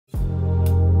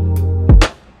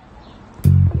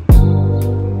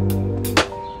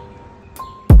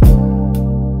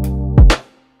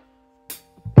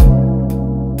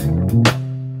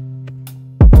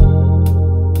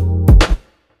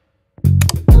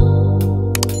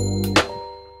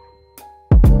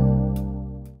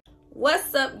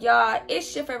up, y'all?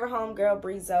 It's your favorite homegirl,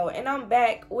 બ્ᴇʟ, and I'm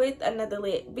back with another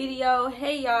lit video.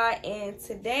 Hey, y'all, and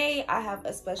today I have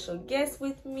a special guest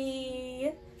with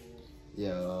me.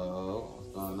 Yo, what's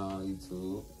going on,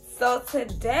 YouTube? So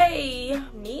today,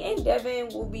 me and Devin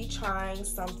will be trying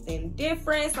something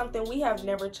different, something we have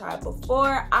never tried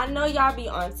before. I know y'all be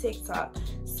on TikTok,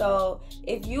 so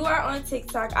if you are on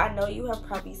TikTok, I know you have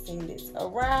probably seen this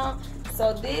around.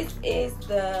 So this is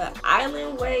the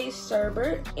ᴛᴜᴜ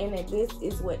sherbet, and this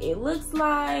is what it looks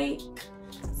like.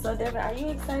 So Devin, are you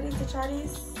excited to try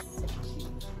this?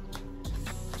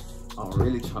 I'm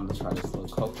really trying to try this little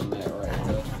coconut right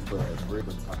here, but Brie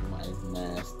been talking about it's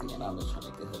nasty, and I've been trying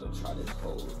to get her to try this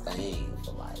whole thing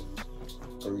for like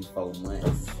 3-4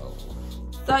 months.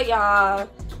 So y'all,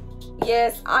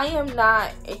 yes, I am not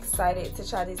excited to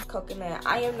try this coconut.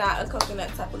 I am not a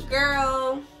coconut type of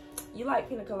girl. You like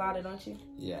pina colada, don't you?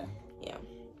 Yeah. Yeah.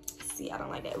 See, I don't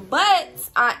like that. But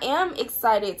I am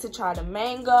excited to try the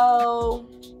mango.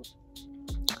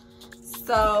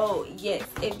 So, yes,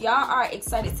 if y'all are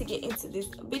excited to get into this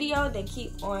video, then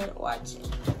keep on watching.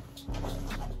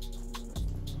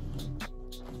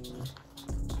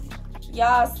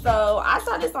 Y'all, so I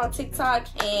saw this on TikTok,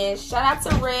 and shout out to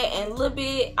Red and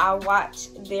ḻɪ̀ᴜ. I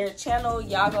watched their channel.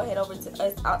 Y'all go head over to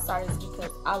Us Outsiders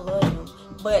because I love them.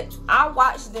 But I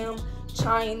watched them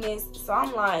trying this, so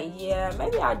I'm like, yeah,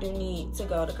 maybe I do need to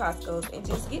go to Costco's and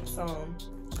just get some.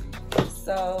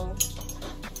 So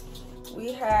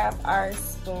we have our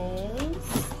spoons.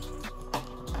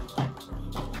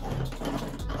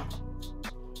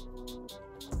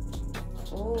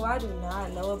 Oh, I do not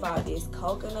know about this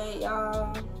coconut,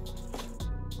 y'all.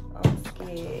 I'm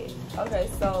scared. Okay,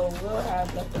 so we'll have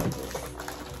leftovers.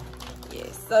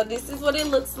 Yes, so this is what it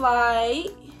looks like.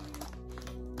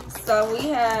 So we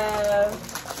have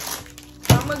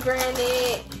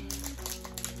pomegranate,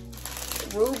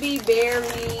 ruby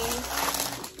berry,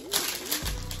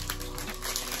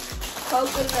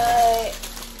 coconut.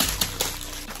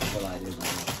 I feel like this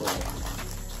one is cool.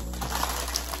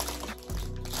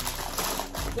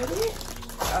 Is that it?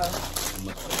 Oh.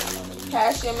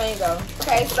 Passion mango.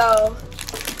 Okay, so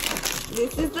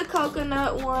this is the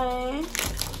coconut one.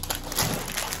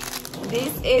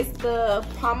 This is the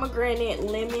pomegranate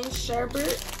lemon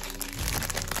sherbet.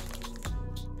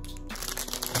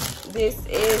 This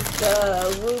is the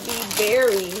ruby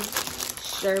berry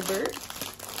sherbet.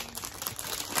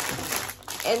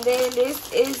 And then this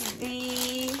is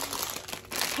the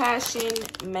passion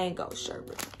mango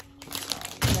sherbet.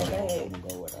 Okay, go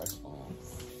ahead.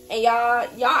 And y'all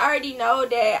already know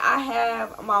that I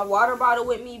have my water bottle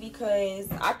with me because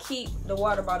I keep the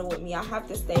water bottle with me. I have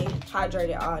to stay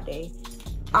hydrated all day.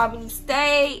 Albany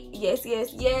State, yes,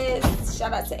 yes, yes.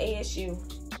 Shout out to ASU.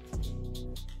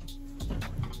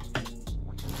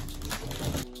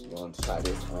 You want to try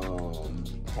this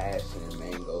passion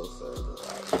mango sherbet?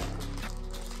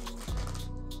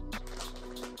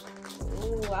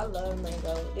 Ooh, I love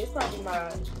mango. This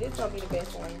gonna be the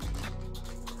best one.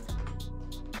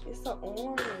 It's an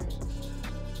orange.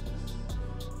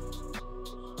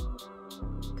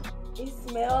 It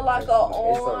smells like an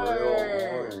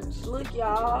orange. It's a real orange. Look,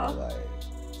 y'all. Like,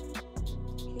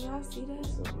 can y'all see that?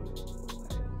 It's a real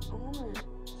Orange.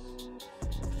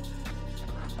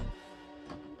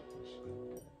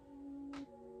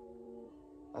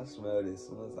 I smelled it as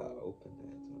soon as I opened it.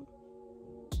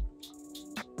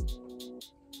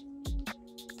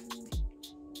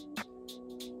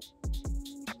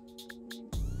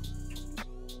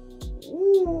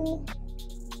 Ooh.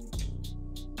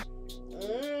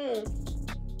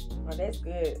 Oh, that's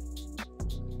good.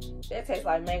 That tastes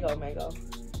like mango.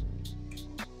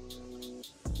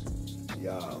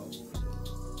 Y'all.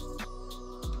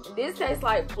 This tastes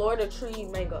like Florida tree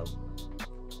mango.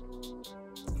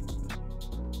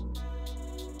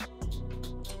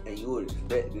 And you would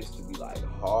expect this to be like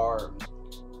hard,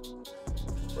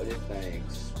 but this thing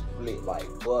split like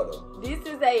butter. This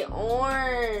is a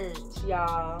orange,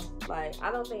 y'all. Like,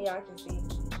 I don't think y'all can see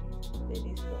that this is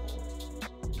an orange.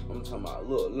 I'm talking about,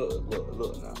 look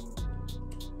now.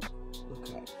 Look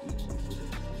how easy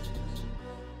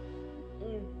it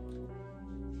is.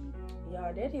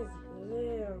 Y'all, that is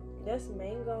good. That's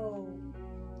mango.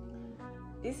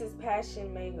 This is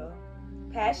passion mango.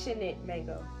 Passionate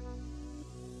mango.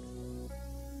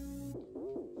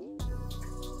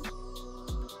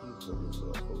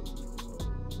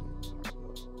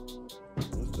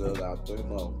 We still got 3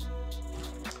 more.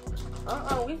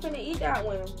 We finna eat that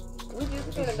one. We just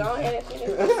finna go ahead and finish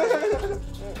this.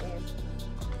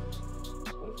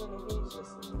 We finna finish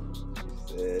this one.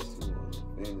 She said she wanna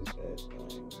finish that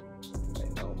thing.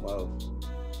 Ain't no more.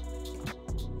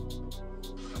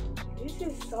 This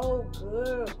is so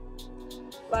good.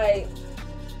 Like,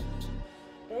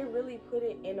 they really put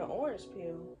it in an orange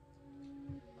peel.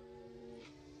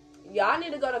 Y'all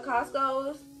need to go to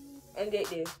Costco's and get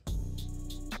this.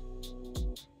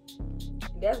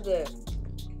 That's good.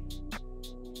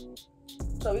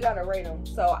 So we gotta rate them.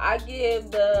 So I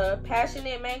give the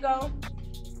Passionate Mango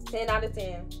 10 out of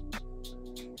 10.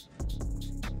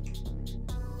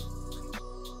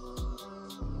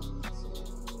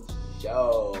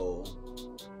 Yo.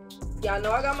 Y'all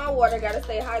know I got my water. Gotta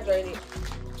stay hydrated.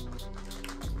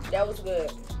 That was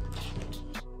good.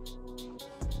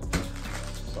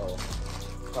 So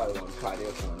probably gonna try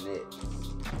this one next.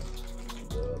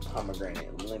 The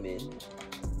pomegranate lemon.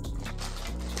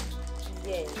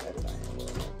 Yeah.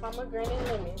 Pomegranate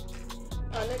lemon.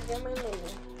 Pomegranate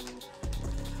lemon.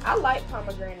 I like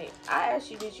pomegranate. I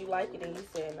asked you, did you like it, and you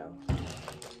said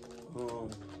no.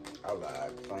 I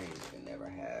like plain and never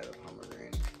had a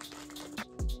pomegranate.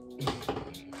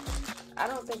 I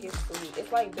don't think it's sweet.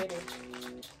 It's like bitter.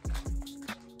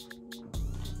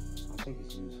 I think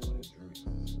it's used for the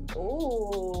drink.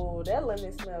 Ooh, that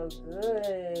lemon smells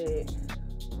good.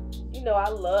 You know, I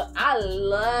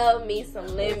love me some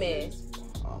lemon.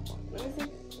 Oh my God. Let me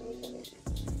see.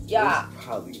 Yeah.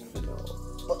 Probably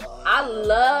I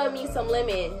love me some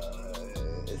lemon.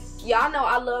 Y'all know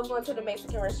I love going to the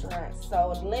Mexican restaurants.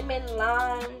 So lemon,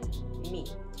 lime, me.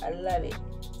 I love it.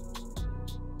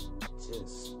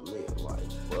 Just split like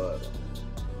butter.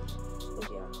 Look,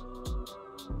 y'all.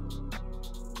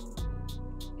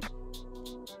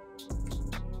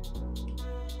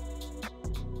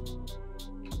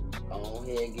 Go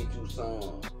ahead and get you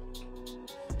some.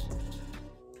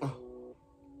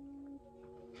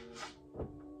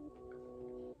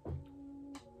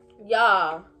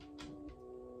 Y'all.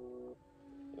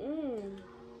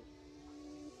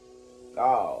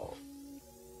 Oh.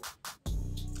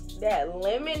 That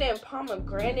lemon and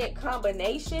pomegranate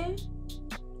combination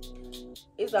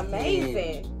is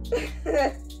amazing.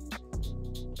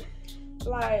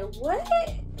 Like, what?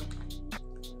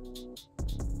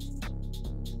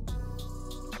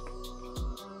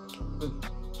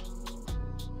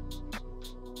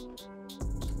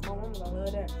 My mama gonna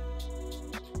love that.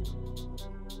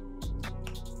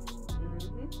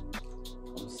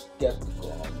 I'm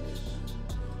skeptical on this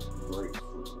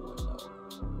grapefruit one though.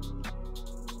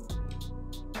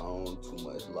 I don't too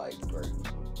much like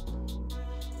grapefruit,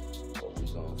 but we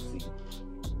gonna see.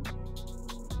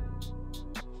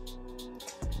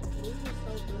 This is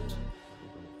so good.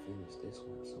 We're gonna finish this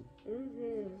one soon.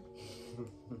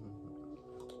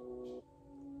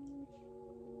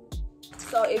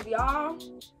 So if y'all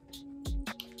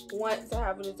want to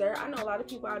have a dessert, I know a lot of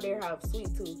people out there have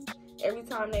sweet tooth. Every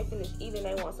time they finish eating,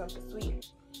 they want something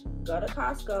sweet. Go to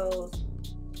Costco's,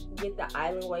 get the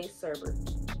Island Way Sorbet.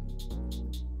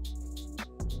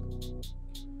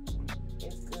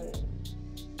 It's good.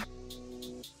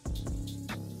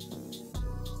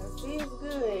 I see it's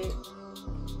good.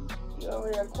 You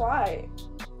over there quiet.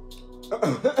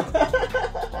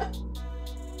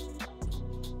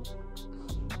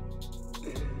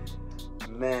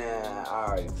 Man, I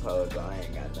already told you I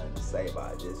ain't got nothing to say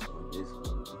about this one. This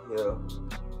one here.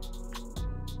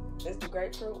 It's the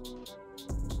grapefruit.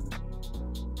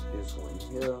 This one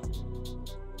here.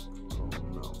 I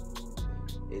don't know.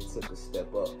 It took a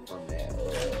step up from that,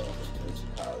 what you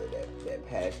call it, that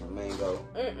passion mango.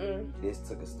 This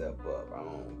took a step up. I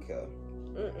don't care.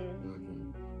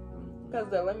 Because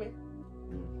the lemon.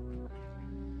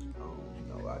 I don't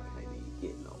know. I can't even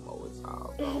get no more. It's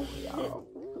all gone, y'all.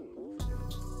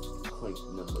 Clink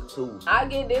number 2. I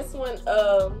give this one 10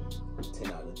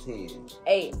 out of 10.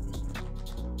 8.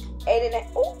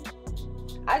 8.5. Ooh.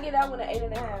 I give that one an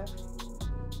 8.5.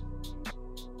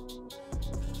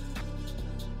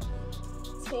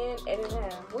 10,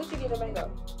 8.5. What you get a mango?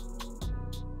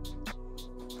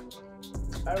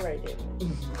 Alright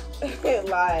then.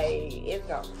 Like, it's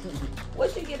gone.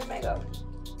 What you get a mango?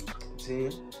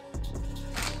 10.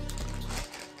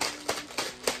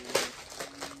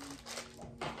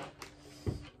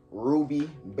 Ruby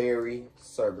berry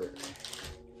sorbet.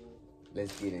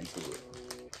 Let's get into it.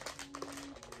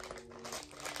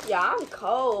 Yeah, I'm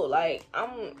cold. Like, I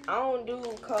don't do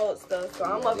cold stuff, so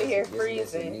I'm over here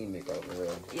freezing. Anemic over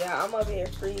here. Yeah, I'm over here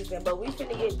freezing, but we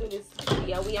finna get through this.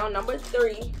 Yeah, we on number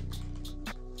 3.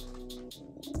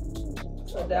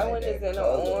 So that one is in the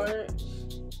orange.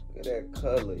 Look at that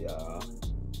color, y'all.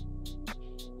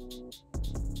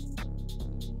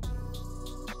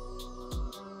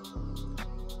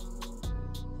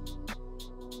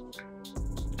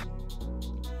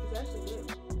 It's actually good.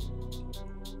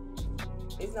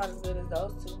 It's not as good as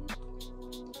those two.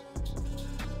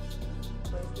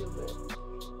 too, but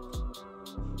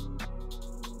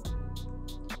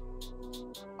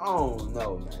I don't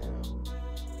know, man.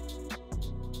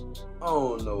 I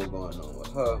don't know what's going on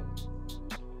with her,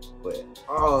 but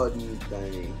all these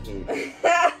things hit.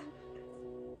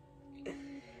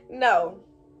 No.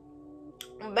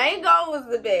 Mango was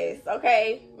the best,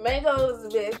 okay? Mango was the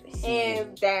best,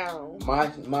 hands down.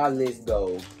 My list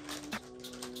go.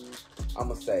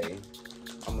 I'ma say,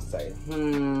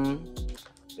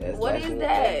 What is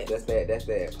that? That's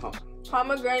that.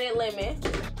 Pomegranate lemon.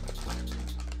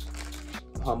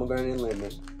 Pomegranate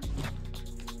lemon.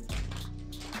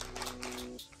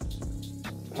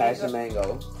 Passion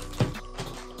mango.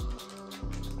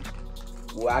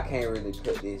 Well, I can't really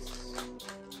put this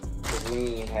because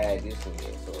we ain't had this one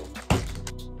yet, so.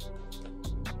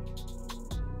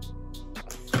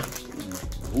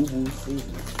 Boo-boo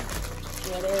season.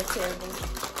 Yeah, they're terrible.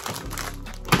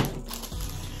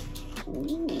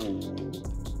 Ooh.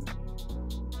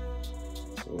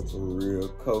 So it's a real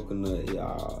coconut,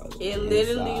 y'all. It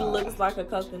literally looks like a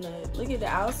coconut. Look at the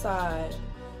outside.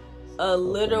 A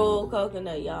literal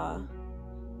coconut, y'all.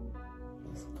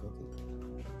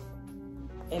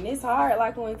 And it's hard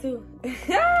like one too. Go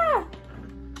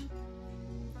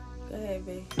ahead,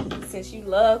 babe. Since you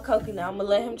love coconut, I'm gonna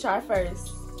let him try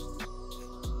first.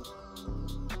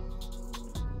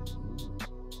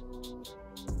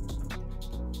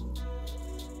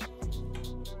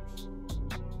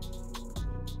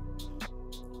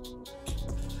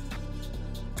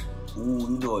 Ooh,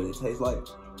 you know what it tastes like?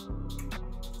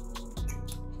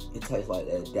 It tastes like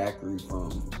that daiquiri from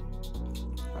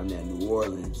that New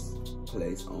Orleans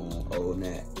place on Old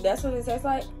Nat. That's what it tastes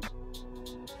like?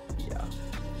 Yeah.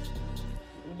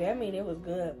 That mean it was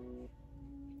good.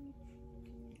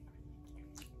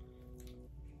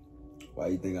 Why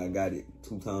you think I got it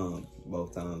 2 times?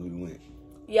 Both times we went.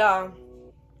 Yeah.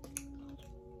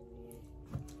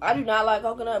 I do not like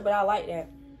coconut, but I like that.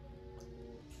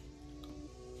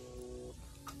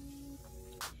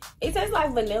 It tastes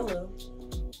like vanilla.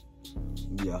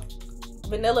 Yeah.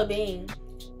 Vanilla bean.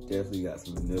 Definitely got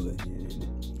some vanilla here in it.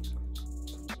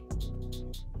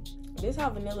 This how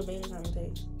vanilla bean kind of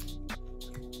tastes.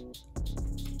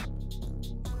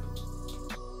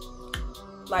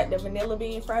 Like the vanilla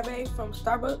bean frappe from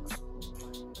Starbucks.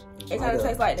 It kind of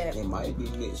tastes like that. It might be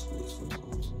mixed with some.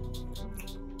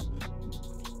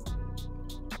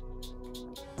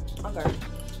 Okay.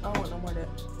 I don't want no more of that.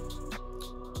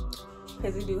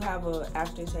 Because it do have a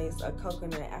aftertaste, a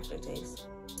coconut aftertaste.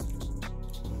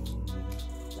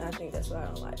 And I think that's what I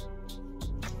don't like.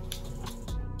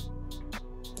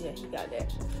 Yeah, he got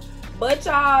that. But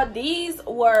y'all, these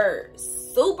were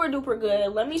super duper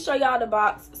good. Let me show y'all the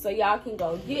box so y'all can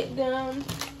go get them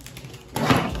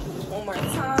one more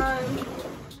time.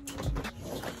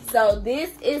 So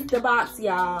this is the box,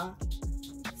 y'all.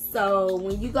 So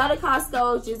when you go to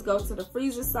Costco, just go to the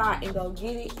freezer side and go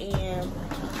get it. And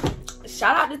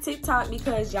shout out to TikTok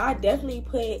because y'all definitely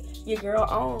put your girl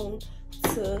on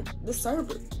to the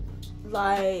Sorbet.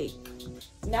 Like,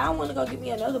 now I want to go get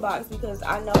me another box because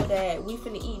I know that we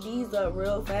finna eat these up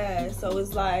real fast. So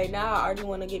it's like, now I already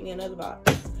want to get me another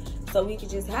box so we can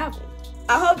just have them.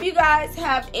 I hope you guys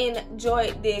have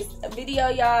enjoyed this video,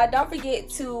 y'all. Don't forget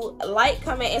to like,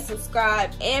 comment, and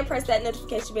subscribe, and press that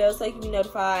notification bell so you can be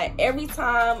notified every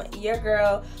time your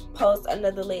girl posts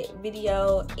another lit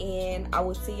video. And I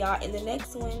will see y'all in the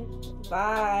next one.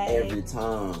 Bye. Every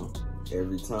time,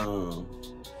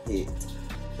 hit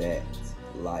that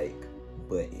like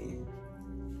button.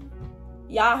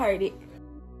 Y'all heard it.